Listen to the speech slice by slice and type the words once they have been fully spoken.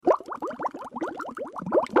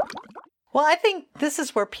Well, I think this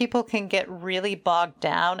is where people can get really bogged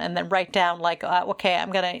down and then write down like, okay, I'm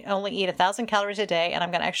going to only eat 1,000 calories a day and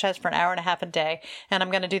I'm going to exercise for an hour and a half a day and I'm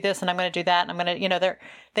going to do this and I'm going to do that. And I'm going to,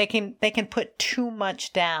 they can put too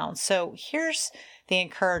much down. So here's the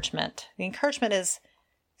encouragement. The encouragement is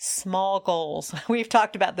small goals. We've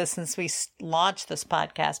talked about this since we launched this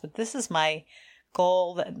podcast, but this is my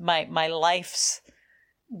goal, that my life's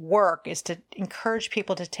work is to encourage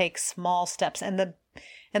people to take small steps. And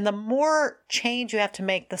the more change you have to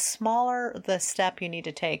make, the smaller the step you need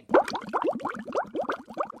to take.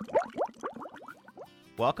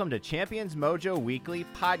 Welcome to Champions Mojo Weekly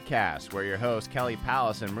Podcast, where your hosts Kelly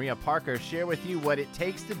Palace and Maria Parker share with you what it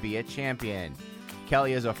takes to be a champion.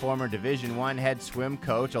 Kelly is a former Division I head swim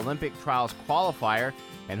coach, Olympic trials qualifier,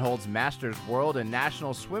 and holds Masters World and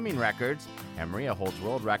National swimming records. And Maria holds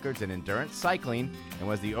world records in endurance cycling and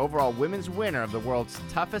was the overall women's winner of the world's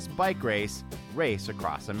toughest bike race, Race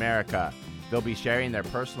Across America. They'll be sharing their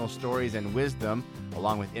personal stories and wisdom,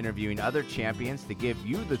 along with interviewing other champions to give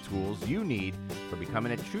you the tools you need for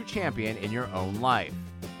becoming a true champion in your own life.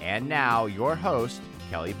 And now, your host,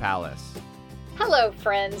 Kelly Palace. Hello,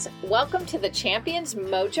 friends. Welcome to the Champions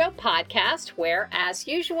Mojo podcast, where, as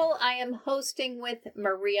usual, I am hosting with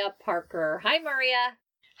Maria Parker. Hi, Maria.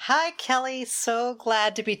 Hi, Kelly. So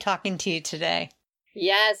glad to be talking to you today.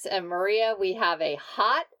 Yes, and Maria, we have a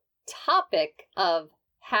hot topic of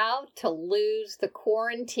how to lose the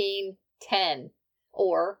quarantine 10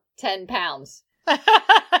 or 10 pounds.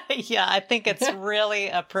 Yeah, I think it's really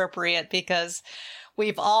appropriate because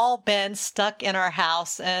we've all been stuck in our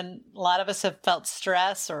house and a lot of us have felt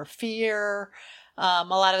stress or fear. A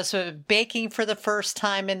lot of us have been baking for the first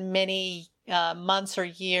time in many months or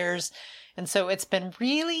years. And so it's been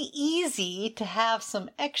really easy to have some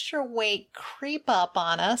extra weight creep up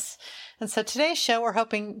on us. And so today's show, we're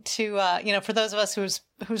hoping to, for those of us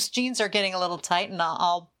whose jeans are getting a little tight, and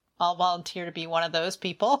I'll volunteer to be one of those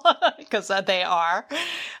people because they are.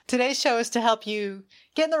 Today's show is to help you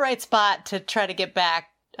get in the right spot to try to get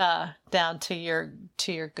back down to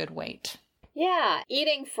your good weight. Yeah,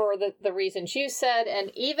 eating for the reasons you said,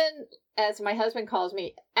 and even as my husband calls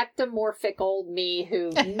me, ectomorphic old me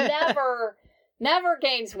who never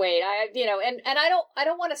gains weight. And I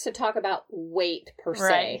don't want us to talk about weight per se.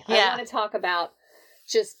 Right. Yeah. I want to talk about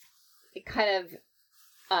just kind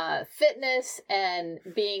of fitness and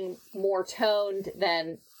being more toned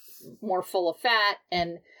than more full of fat.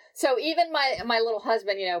 And so even my little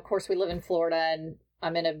husband, of course we live in Florida and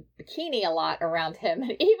I'm in a bikini a lot around him.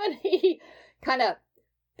 And even he kind of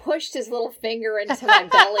pushed his little finger into my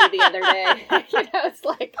belly the other day. It's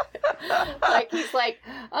like he's like,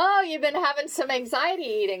 "Oh, you've been having some anxiety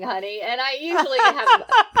eating, honey." And I usually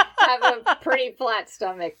have a pretty flat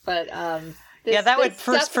stomach, but that would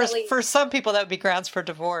for some people that would be grounds for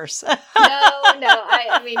divorce. No,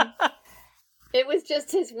 I mean, it was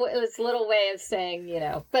just his little way of saying,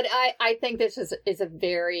 But I think this is a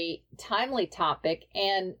very timely topic,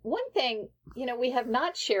 and one thing we have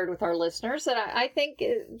not shared with our listeners that I think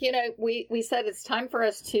we said it's time for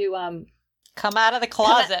us to come out of the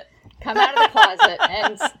closet, come out of the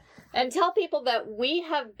closet, and tell people that we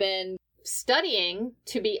have been studying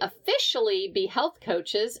to officially be health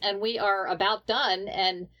coaches, and we are about done.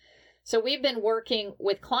 And so we've been working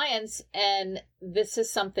with clients, and this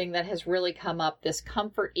is something that has really come up, this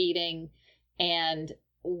comfort eating. And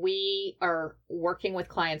we are working with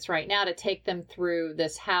clients right now to take them through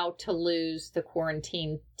this how to lose the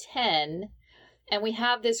quarantine 10. And we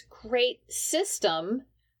have this great system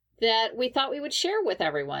that we thought we would share with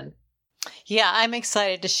everyone. Yeah, I'm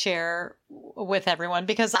excited to share with everyone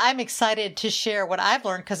because I'm excited to share what I've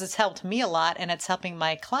learned because it's helped me a lot and it's helping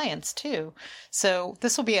my clients too. So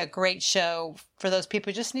this will be a great show for those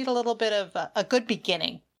people who just need a little bit of a good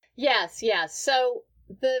beginning. Yes. So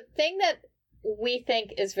the thing that we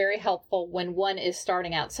think is very helpful when one is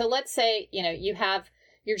starting out. So let's say, you have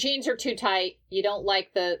your jeans are too tight. You don't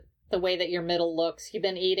like the way that your middle looks. You've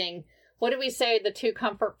been eating, what did we say the two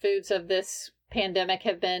comfort foods of this pandemic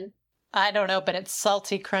have been? I don't know, but it's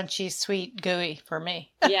salty, crunchy, sweet, gooey for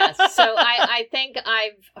me. Yes. So I think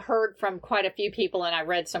I've heard from quite a few people, and I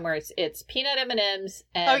read somewhere it's peanut M&Ms.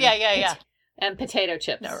 And and potato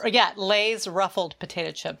chips. No, Lay's ruffled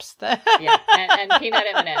potato chips. And peanut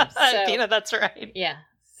M&Ms. So, peanut, that's right. Yeah.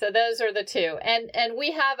 So those are the two. And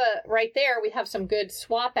we have right there, we have some good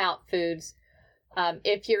swap out foods.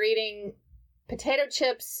 If you're eating potato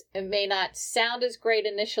chips, it may not sound as great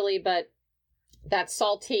initially, but that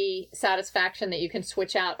salty satisfaction that you can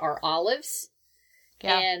switch out are olives.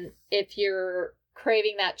 Yeah. And if you're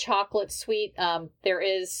craving that chocolate sweet, there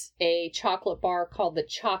is a chocolate bar called the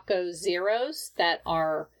Choco Zeros that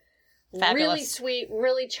are Fabulous. Really sweet,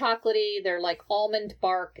 really chocolatey. They're like almond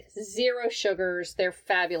bark, 0 sugars. They're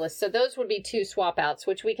fabulous. So those would be 2 swap outs,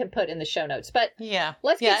 which we can put in the show notes. But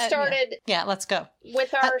let's get started. Yeah, let's go.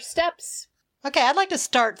 With our steps. Okay, I'd like to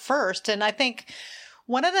start first. And I think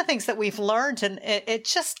one of the things that we've learned, and it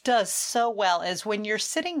just does so well, is when you're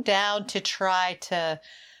sitting down to try to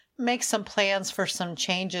make some plans for some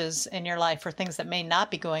changes in your life or things that may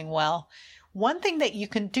not be going well, one thing that you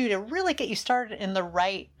can do to really get you started on the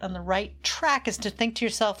right track is to think to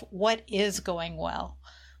yourself, what is going well?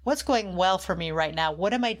 What's going well for me right now?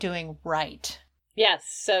 What am I doing right? Yes.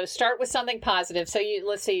 So start with something positive. So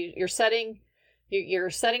let's say you're setting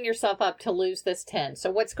yourself up to lose this 10.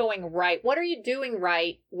 So what's going right? What are you doing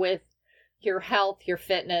right with your health, your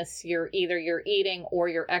fitness, either your eating or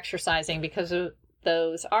your exercising? Because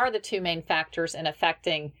those are the 2 main factors in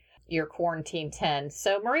affecting your quarantine 10.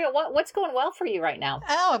 So Maria, what's going well for you right now?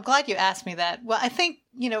 Oh, I'm glad you asked me that. Well, I think,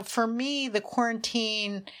 for me, the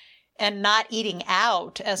quarantine and not eating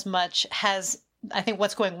out as much I think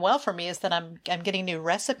what's going well for me is that I'm getting new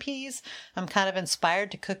recipes. I'm kind of inspired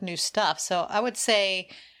to cook new stuff. So I would say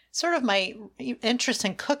sort of my interest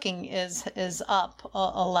in cooking is up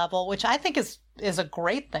a level, which I think is a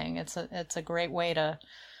great thing. It's a great way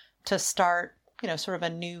to start sort of a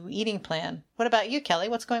new eating plan. What about you, Kelly?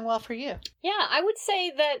 What's going well for you? Yeah, I would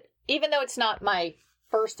say that even though it's not my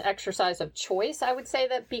first exercise of choice, I would say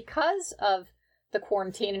that because of the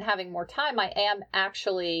quarantine and having more time, I am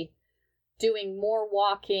actually doing more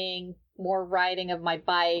walking, more riding of my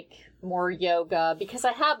bike, more yoga, because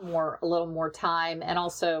I have a little more time, and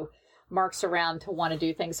also Mark's around to want to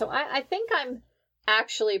do things. So I think I'm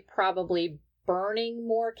actually probably burning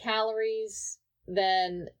more calories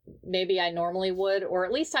than maybe I normally would, or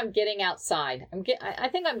at least I'm getting outside. I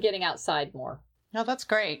think I'm getting outside more. No, that's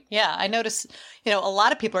great. Yeah, I notice, a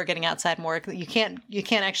lot of people are getting outside more. You can't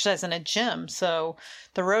exercise in a gym. So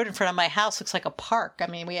the road in front of my house looks like a park. I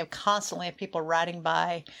mean, we constantly have people riding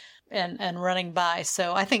by and running by.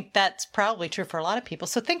 So I think that's probably true for a lot of people.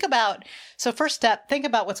 So first step, think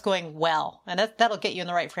about what's going well. And that'll get you in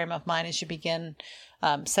the right frame of mind as you begin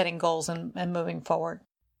setting goals and moving forward.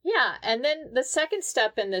 Yeah. And then the second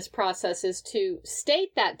step in this process is to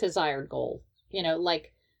state that desired goal, and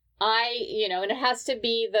it has to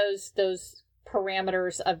be those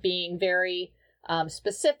parameters of being very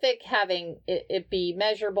specific, having it be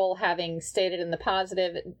measurable, having stated in the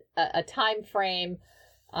positive, a time frame.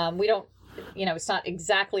 We don't, it's not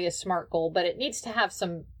exactly a SMART goal, but it needs to have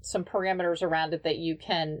some parameters around it that you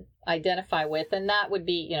can identify with. And that would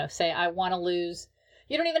be, say, I want to lose,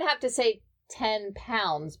 you don't even have to say 10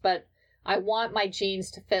 pounds, but I want my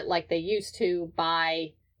jeans to fit like they used to by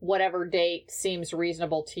whatever date seems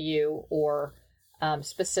reasonable to you, or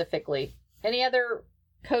specifically. Any other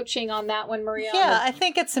coaching on that one, Maria? Yeah, I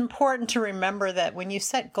think it's important to remember that when you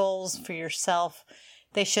set goals for yourself,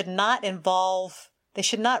 they should not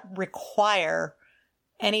require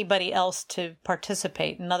anybody else to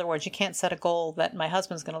participate. In other words, you can't set a goal that my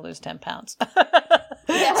husband's going to lose 10 pounds.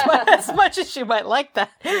 As much as you might like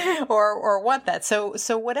that or want that.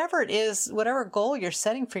 So whatever it is, whatever goal you're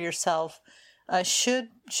setting for yourself, should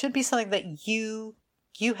be something that you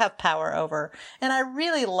have power over. And I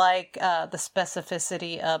really like the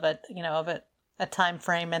specificity of it, a time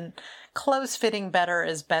frame, and clothes fitting better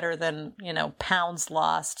is better than, pounds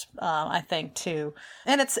lost, I think too.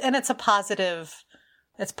 And it's a positive,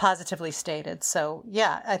 it's positively stated. So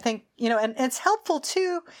yeah, I think, and it's helpful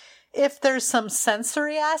too if there's some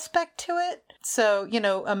sensory aspect to it. So,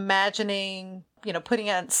 imagining,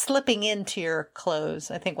 slipping into your clothes.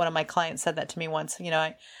 I think one of my clients said that to me once,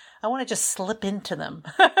 I want to just slip into them.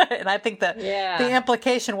 And I think that the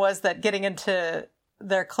implication was that getting into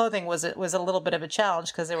their clothing was a little bit of a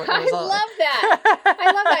challenge because I love that. I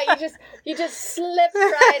love that. You just slip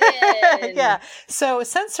right in. Yeah. So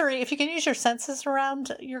sensory, if you can use your senses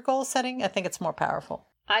around your goal setting, I think it's more powerful.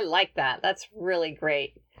 I like that. That's really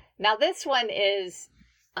great. Now this one is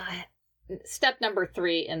step number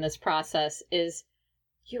 3 in this process is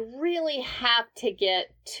you really have to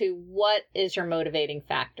get to what is your motivating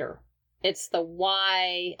factor. It's the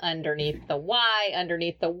why underneath the why,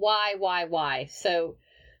 underneath the why. So,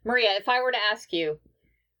 Maria, if I were to ask you,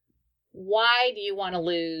 why do you want to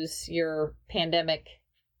lose your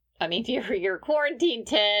your quarantine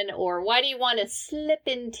 10, or why do you want to slip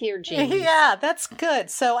into your jeans? Yeah, that's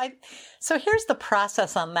good. So here's the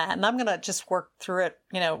process on that. And I'm going to just work through it,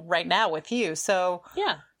 right now with you. So,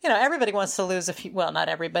 yeah. Everybody wants to lose well, not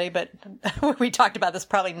everybody, but we talked about this,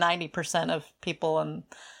 probably 90% of people in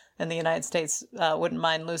the United States wouldn't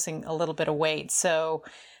mind losing a little bit of weight. So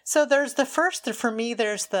So there's the first, for me,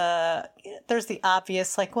 there's the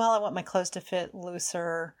obvious, like, well, I want my clothes to fit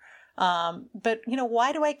looser. But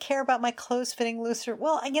why do I care about my clothes fitting looser?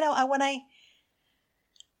 Well,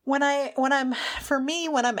 when I'm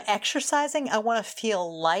exercising, I want to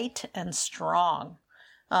feel light and strong.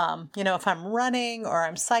 If I'm running or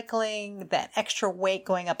I'm cycling, that extra weight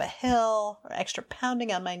going up a hill or extra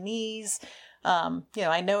pounding on my knees,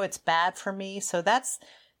 I know it's bad for me. So that's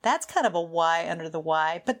kind of a why under the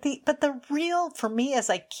why. But the real, for me, as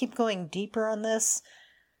I keep going deeper on this,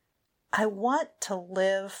 I want to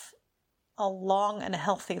live a long and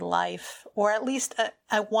healthy life, or at least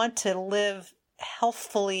I want to live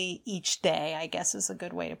healthfully each day, I guess is a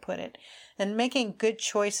good way to put it. And making good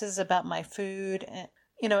choices about my food,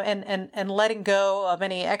 and letting go of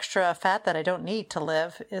any extra fat that I don't need to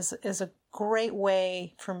live is a great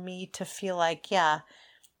way for me to feel like,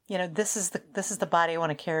 this is the body I want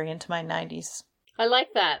to carry into my 90s. I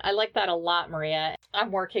like that. I like that a lot, Maria.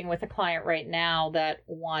 I'm working with a client right now that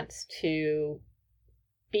wants to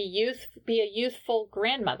be a youthful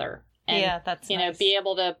grandmother. And, that's nice. Be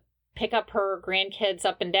able to pick up her grandkids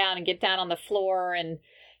up and down and get down on the floor. And,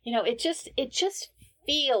 it just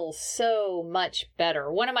feels so much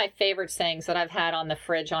better. One of my favorite sayings that I've had on the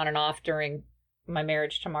fridge on and off during my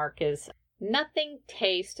marriage to Mark is, nothing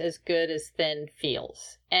tastes as good as thin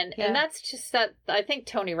feels. And that's just that. I think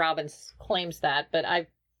Tony Robbins claims that, but I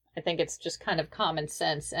think it's just kind of common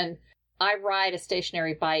sense. And I ride a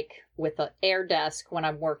stationary bike with an air desk when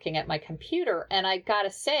I'm working at my computer. And I got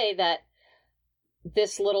to say that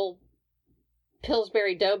this little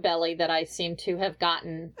Pillsbury dough belly that I seem to have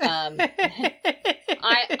gotten,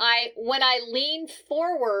 I when I lean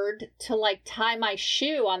forward to like tie my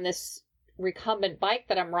shoe on this recumbent bike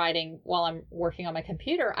that I'm riding while I'm working on my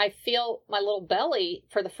computer, I feel my little belly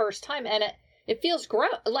for the first time, and it feels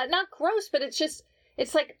gross. Not gross, but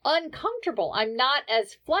it's like uncomfortable. I'm not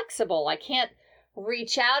as flexible. I can't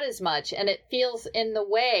reach out as much, and it feels in the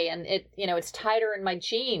way, and it's tighter in my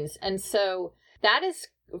jeans. And so that is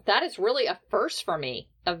really a first for me,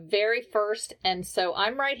 a very first. And so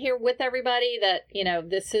I'm right here with everybody that,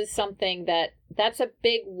 this is something that's a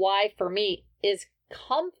big why for me, is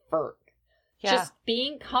comfort. Yeah. Just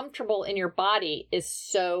being comfortable in your body is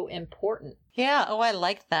so important. Yeah. Oh, I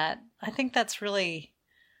like that. I think that's a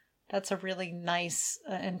really nice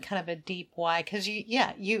and kind of a deep why. Because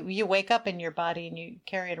you wake up in your body and you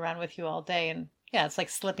carry it around with you all day, and it's like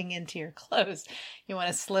slipping into your clothes. You want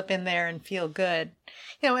to slip in there and feel good.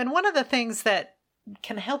 And one of the things that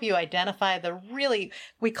can help you identify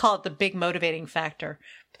we call it the big motivating factor.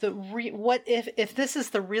 What if this is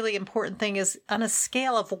the really important thing, is on a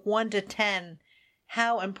scale of 1 to 10,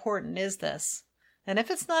 how important is this? And if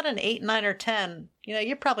it's not an 8, 9, or 10,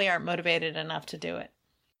 you probably aren't motivated enough to do it.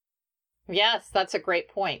 Yes, that's a great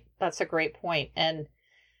point. And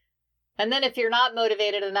then if you're not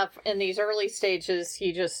motivated enough in these early stages,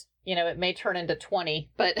 you just, it may turn into 20.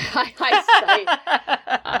 But I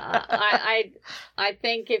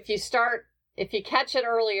think if you catch it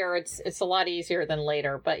earlier, it's a lot easier than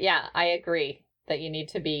later. But yeah, I agree that you need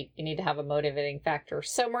to have a motivating factor.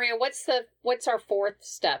 So Maria, what's our fourth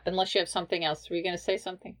step? Unless you have something else. Were you going to say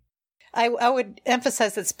something? I would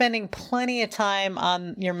emphasize that spending plenty of time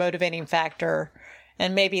on your motivating factor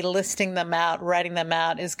and maybe listing them out, writing them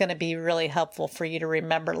out, is going to be really helpful for you to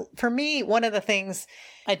remember. For me, one of the things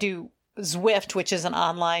I do, Zwift, which is an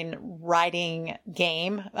online riding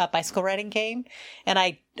game, a bicycle riding game. And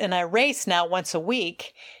I race now once a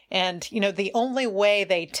week. And, the only way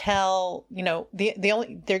they tell,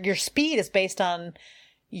 your speed is based on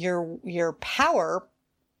your power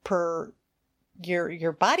per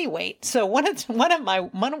your body weight. So one of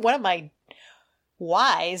my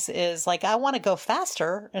whys is like, I want to go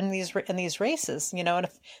faster in these races, and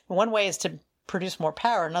if one way is to produce more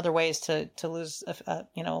power, another way is to lose a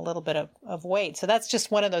little bit of weight. So that's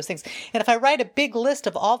just one of those things. And if I write a big list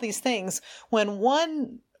of all these things, when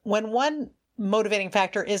one motivating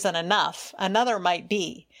factor isn't enough, another might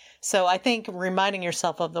be. So I think reminding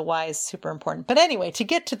yourself of the why is super important. But anyway, to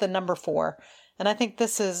get to the number 4, and I think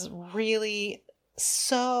this is really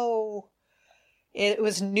it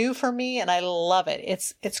was new for me, and I love it.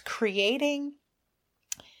 It's creating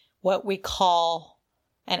what we call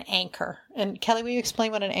an anchor. And Kelly, will you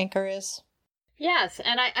explain what an anchor is? Yes,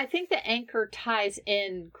 and I think the anchor ties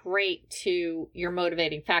in great to your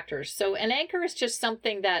motivating factors. So an anchor is just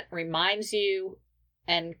something that reminds you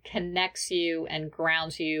and connects you and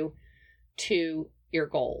grounds you to your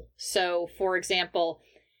goal. So, for example,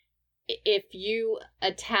 if you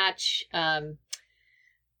attach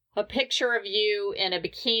a picture of you in a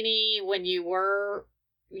bikini when you were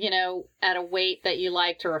at a weight that you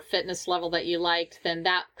liked or a fitness level that you liked, then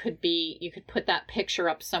that could be, you could put that picture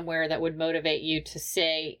up somewhere that would motivate you to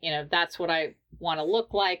say, that's what I want to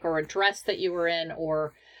look like, or a dress that you were in,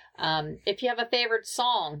 or if you have a favorite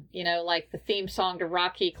song, like the theme song to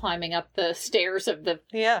Rocky climbing up the stairs of the,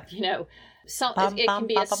 it can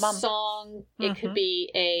be a song. It could be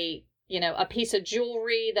a piece of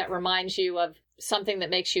jewelry that reminds you of something that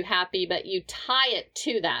makes you happy, but you tie it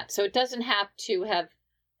to that. So it doesn't have to have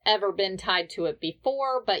ever been tied to it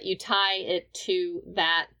before, but you tie it to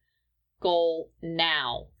that goal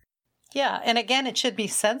now. Yeah. And again, it should be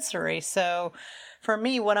sensory. So for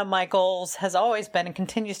me, one of my goals has always been and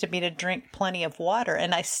continues to be to drink plenty of water.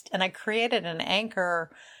 And I created an anchor.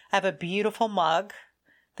 I have a beautiful mug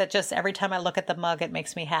that just every time I look at the mug, it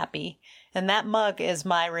makes me happy. And that mug is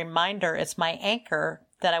my reminder. It's my anchor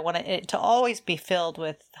that I want it to always be filled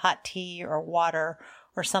with hot tea or water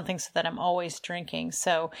or something, so that I'm always drinking.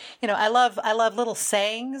 So, I love little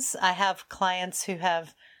sayings. I have clients who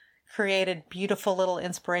have created beautiful little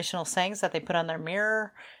inspirational sayings that they put on their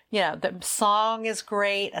mirror. The song is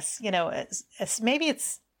great. Maybe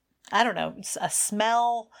it's, I don't know, it's a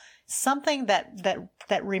smell, something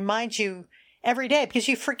that reminds you every day, because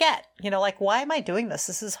you forget, like, why am I doing this?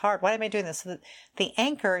 This is hard. Why am I doing this? So the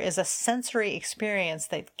anchor is a sensory experience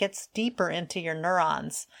that gets deeper into your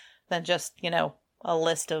neurons than just, a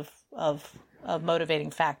list of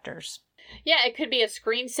motivating factors. Yeah, it could be a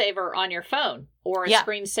screensaver on your phone or a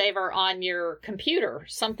screensaver on your computer,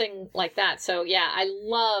 something like that. So yeah, I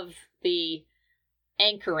love the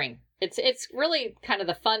anchoring. It's really kind of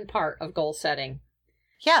the fun part of goal setting.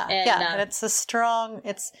 Yeah, and it's a strong.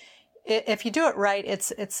 If you do it right,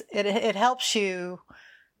 it helps you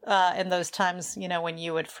in those times, when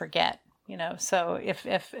you would forget. So if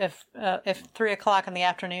 3:00 in the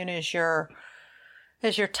afternoon is your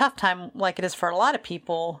tough time, like it is for a lot of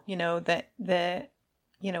people, your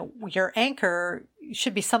anchor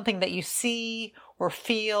should be something that you see or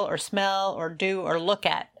feel or smell or do or look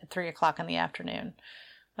at 3:00 in the afternoon.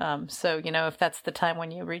 So, if that's the time when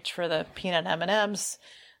you reach for the peanut M&Ms,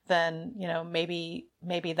 then, maybe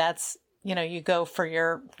that's, you go for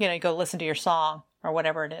you go listen to your song or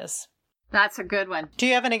whatever it is. That's a good one. Do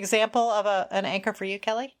you have an example of an anchor for you,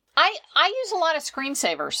 Kelly? I use a lot of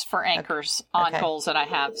screensavers for anchors on goals that I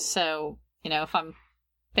have. So, if I'm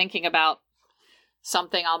thinking about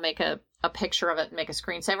something, I'll make a picture of it and make a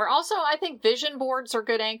screensaver. Also, I think vision boards are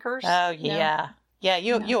good anchors. Oh, yeah. Yeah,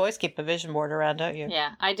 you always keep a vision board around, don't you?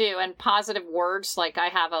 Yeah, I do. And positive words, like I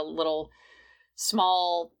have a little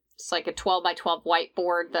small, it's like a 12 by 12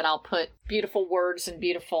 whiteboard that I'll put beautiful words and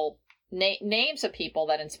beautiful names of people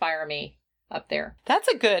that inspire me up there. That's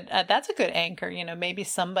a good anchor. Maybe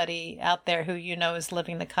somebody out there who is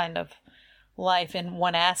living the kind of life in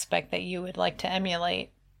one aspect that you would like to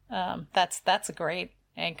emulate. That's a great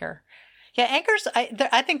anchor. Yeah, anchors.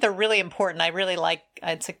 I think they're really important. I really like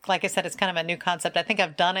I said, it's kind of a new concept. I think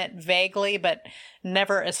I've done it vaguely, but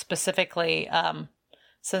never as specifically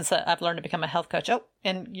since I've learned to become a health coach. Oh,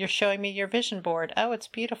 and you're showing me your vision board. Oh, it's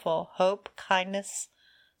beautiful. Hope, kindness,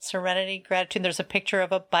 serenity, gratitude. There's a picture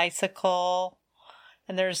of a bicycle,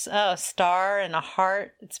 and there's a star and a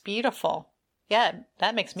heart. It's beautiful. Yeah,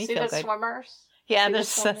 that makes me feel good. See the swimmers? Yeah,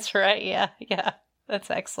 that's right. Yeah. That's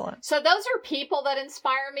excellent. So those are people that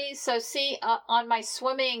inspire me. So see, on my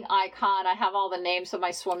swimming icon, I have all the names of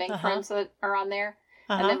my swimming friends that are on there.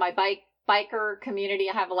 And then my biker community,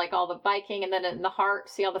 I have like all the biking. And then in the heart,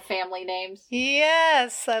 see all the family names?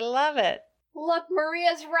 Yes, I love it. Look,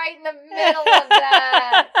 Maria's right in the middle of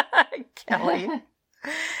that. Kelly.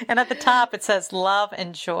 And at the top, it says love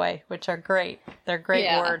and joy, which are great. They're great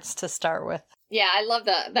words to start with. Yeah, I love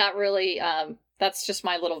that. That really, that's just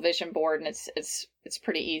my little vision board, and it's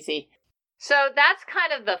pretty easy. So that's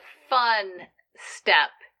kind of the fun step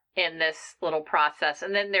in this little process.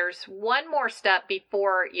 And then there's one more step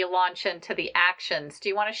before you launch into the actions. Do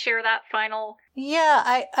you want to share that final? Yeah,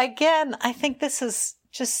 I think this is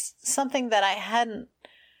just something that I hadn't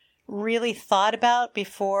really thought about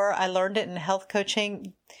before I learned it in health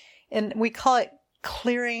coaching. And we call it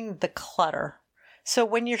clearing the clutter. So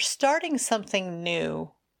when you're starting something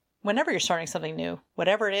new, whenever you're starting something new,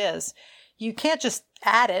 whatever it is, you can't just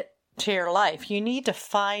add it to your life. You need to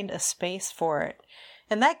find a space for it.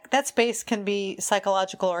 And that space can be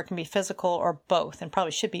psychological or it can be physical or both, and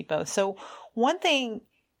probably should be both. So one thing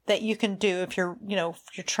that you can do if you're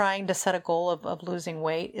trying to set a goal of losing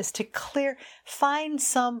weight is to find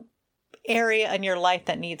some area in your life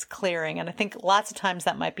that needs clearing. And I think lots of times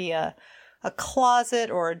that might be a closet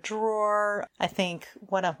or a drawer. I think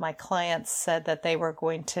one of my clients said that they were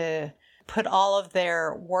going to put all of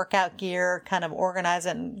their workout gear, kind of organize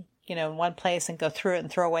it in, in one place and go through it and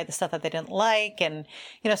throw away the stuff that they didn't like. And,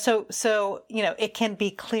 so it can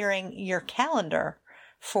be clearing your calendar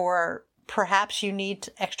for perhaps you need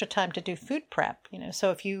extra time to do food prep,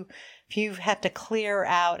 so if you have to clear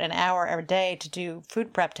out an hour every day to do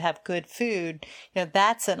food prep to have good food,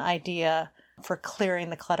 that's an idea for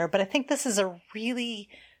clearing the clutter. But I think this is a really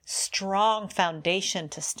strong foundation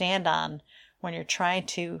to stand on when you're trying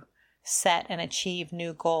to set and achieve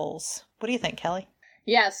new goals. What do you think, Kelly?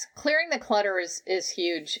 Yes, clearing the clutter is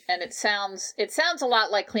huge, and it sounds a lot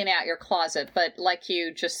like cleaning out your closet, but like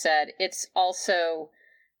you just said, it's also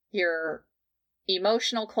your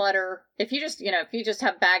emotional clutter. If you just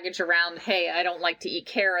have baggage around, hey, I don't like to eat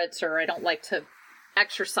carrots or I don't like to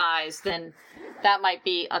exercise, then that might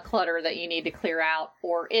be a clutter that you need to clear out.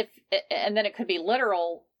 And then it could be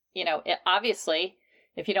literal, obviously,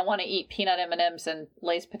 if you don't want to eat peanut M&Ms and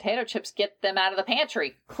Lay's potato chips, get them out of the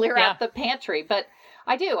pantry, clear out the pantry. But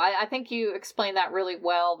I think you explained that really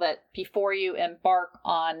well, that before you embark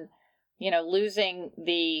on, losing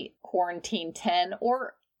the quarantine 10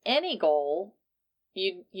 or any goal,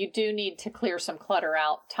 you do need to clear some clutter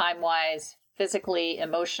out, time-wise, physically,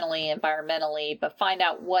 emotionally, environmentally, but find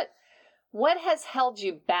out what has held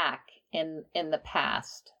you back in the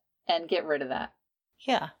past and get rid of that.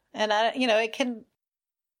 Yeah. And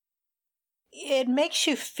it makes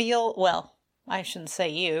you feel, well, I shouldn't say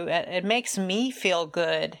you, it makes me feel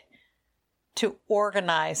good to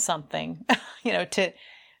organize something,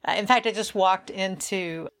 in fact, I just walked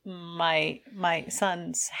into my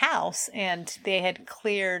son's house and they had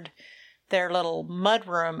cleared their little mud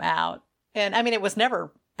room out. And I mean, it was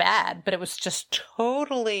never bad, but it was just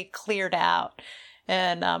totally cleared out.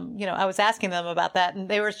 And, I was asking them about that and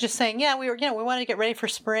they were just saying, we wanted to get ready for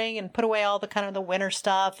spring and put away all the kind of the winter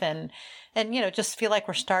stuff and just feel like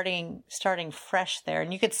we're starting fresh there.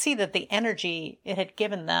 And you could see that the energy it had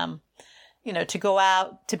given them, to go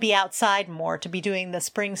out, to be outside more, to be doing the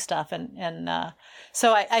spring stuff. And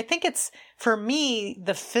so I think it's, for me,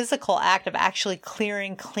 the physical act of actually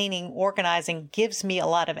clearing, cleaning, organizing gives me a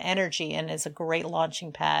lot of energy and is a great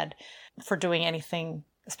launching pad for doing anything,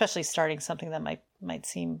 especially starting something that might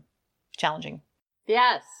seem challenging.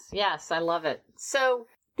 Yes, I love it. So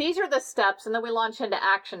these are the steps, and then we launch into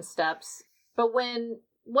action steps. But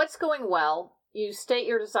what's going well, you state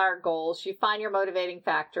your desired goals, you find your motivating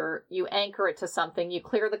factor, you anchor it to something, you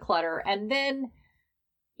clear the clutter, and then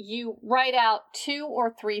you write out 2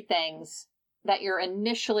 or 3 things that you're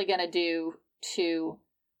initially going to do to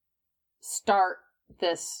start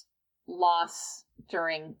this loss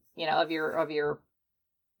during, of your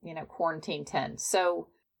quarantine 10. So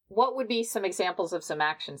what would be some examples of some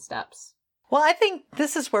action steps? Well, I think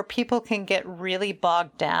this is where people can get really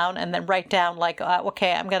bogged down and then write down like,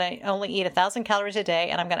 okay, I'm going to only eat 1,000 calories a day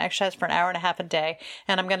and I'm going to exercise for an hour and a half a day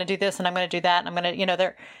and I'm going to do this and I'm going to do that. And I'm going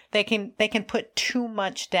to, they can put too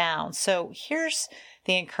much down. So here's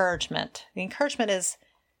the encouragement. The encouragement is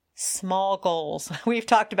small goals. We've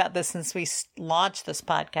talked about this since we launched this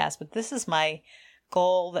podcast, but this is my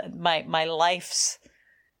goal, that my life's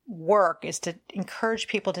work is to encourage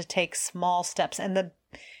people to take small steps. And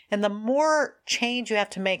the more change you have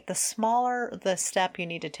to make, the smaller the step you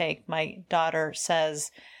need to take. My daughter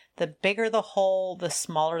says, the bigger the hole, the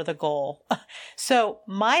smaller the goal. So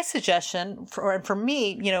my suggestion for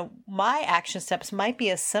me, my action steps might be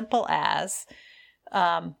as simple as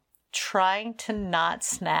trying to not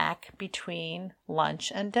snack between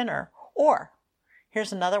lunch and dinner. Or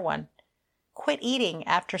here's another one. Quit eating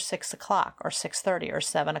after 6 o'clock or 6:30 or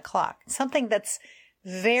 7 o'clock. Something that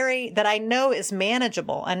I know is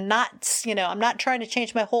manageable and not, I'm not trying to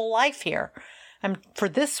change my whole life here. I'm for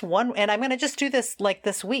this one, and I'm going to just do this like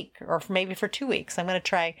this week or maybe for 2 weeks. I'm going to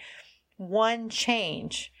try one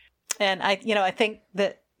change. And I think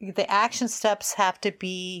that the action steps have to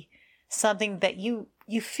be something that you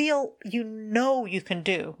feel, you can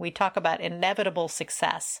do. We talk about inevitable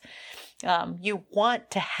success. You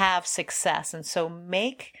want to have success. And so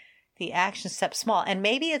make the action step small. And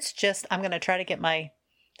maybe it's just, I'm going to try to get my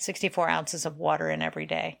 64 ounces of water in every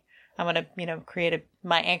day. I'm going to,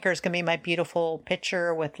 my anchor is going to be my beautiful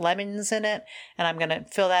pitcher with lemons in it. And I'm going to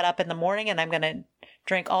fill that up in the morning and I'm going to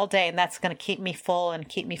drink all day. And that's going to keep me full and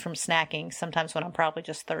keep me from snacking sometimes when I'm probably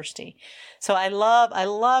just thirsty. So I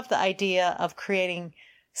love the idea of creating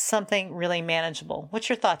something really manageable. What's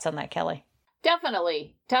your thoughts on that, Kelly?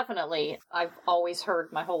 Definitely. I've always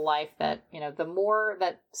heard my whole life that, the more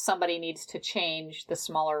that somebody needs to change, the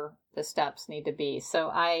smaller the steps need to be. So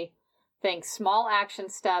I think small action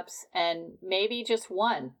steps and maybe just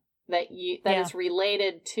one that is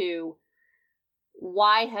related to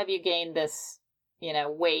why have you gained this,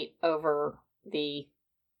 weight over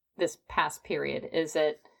this past period? Is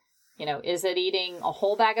it eating a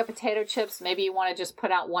whole bag of potato chips? Maybe you want to just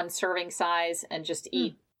put out one serving size and just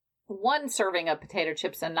eat one serving of potato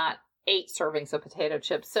chips and not 8 servings of potato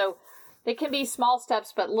chips. So they can be small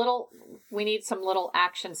steps, but we need some little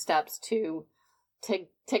action steps to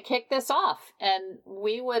kick this off. And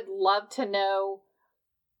we would love to know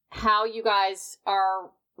how you guys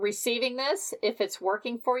are receiving this. If it's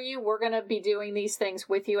working for you, we're going to be doing these things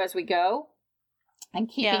with you as we go and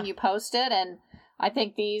keeping you posted. And I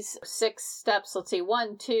think these 6 steps, let's see,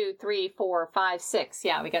 1, 2, 3, 4, 5, 6.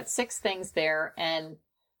 Yeah, we got 6 things there. And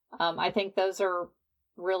I think those are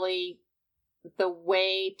really the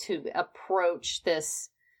way to approach this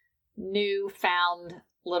newfound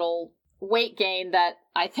little weight gain that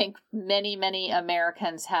I think many, many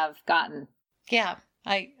Americans have gotten. Yeah,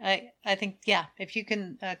 I think, if you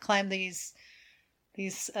can climb these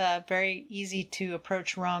very easy to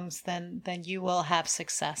approach rungs, then you will have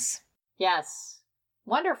success. Yes.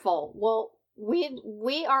 Wonderful. Well,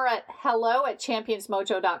 we are at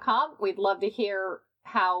hello@championsmojo.com. We'd love to hear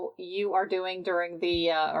how you are doing during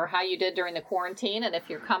or how you did during the quarantine, and if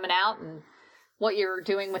you're coming out and what you're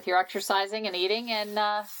doing with your exercising and eating, and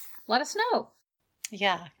let us know.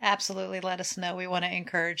 Yeah, absolutely. Let us know. We want to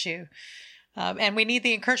encourage you. And we need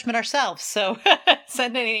the encouragement ourselves. So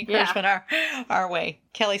send any encouragement our way.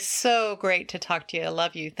 Kelly, so great to talk to you. I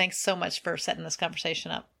love you. Thanks so much for setting this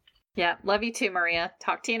conversation up. Yeah. Love you too, Maria.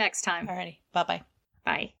 Talk to you next time. Alrighty. Bye-bye.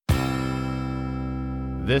 Bye.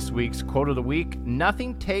 This week's quote of the week: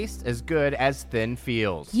 nothing tastes as good as thin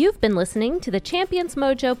feels. You've been listening to the Champions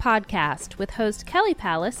Mojo podcast with host Kelly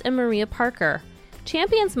Palace and Maria Parker.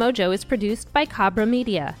 Champions Mojo is produced by Cabra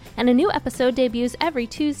Media, and a new episode debuts every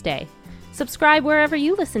Tuesday. Subscribe wherever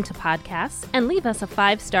you listen to podcasts and leave us a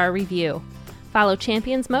 5-star review. Follow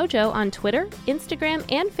Champions Mojo on Twitter, Instagram,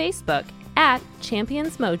 and Facebook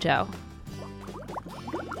 @Champions Mojo.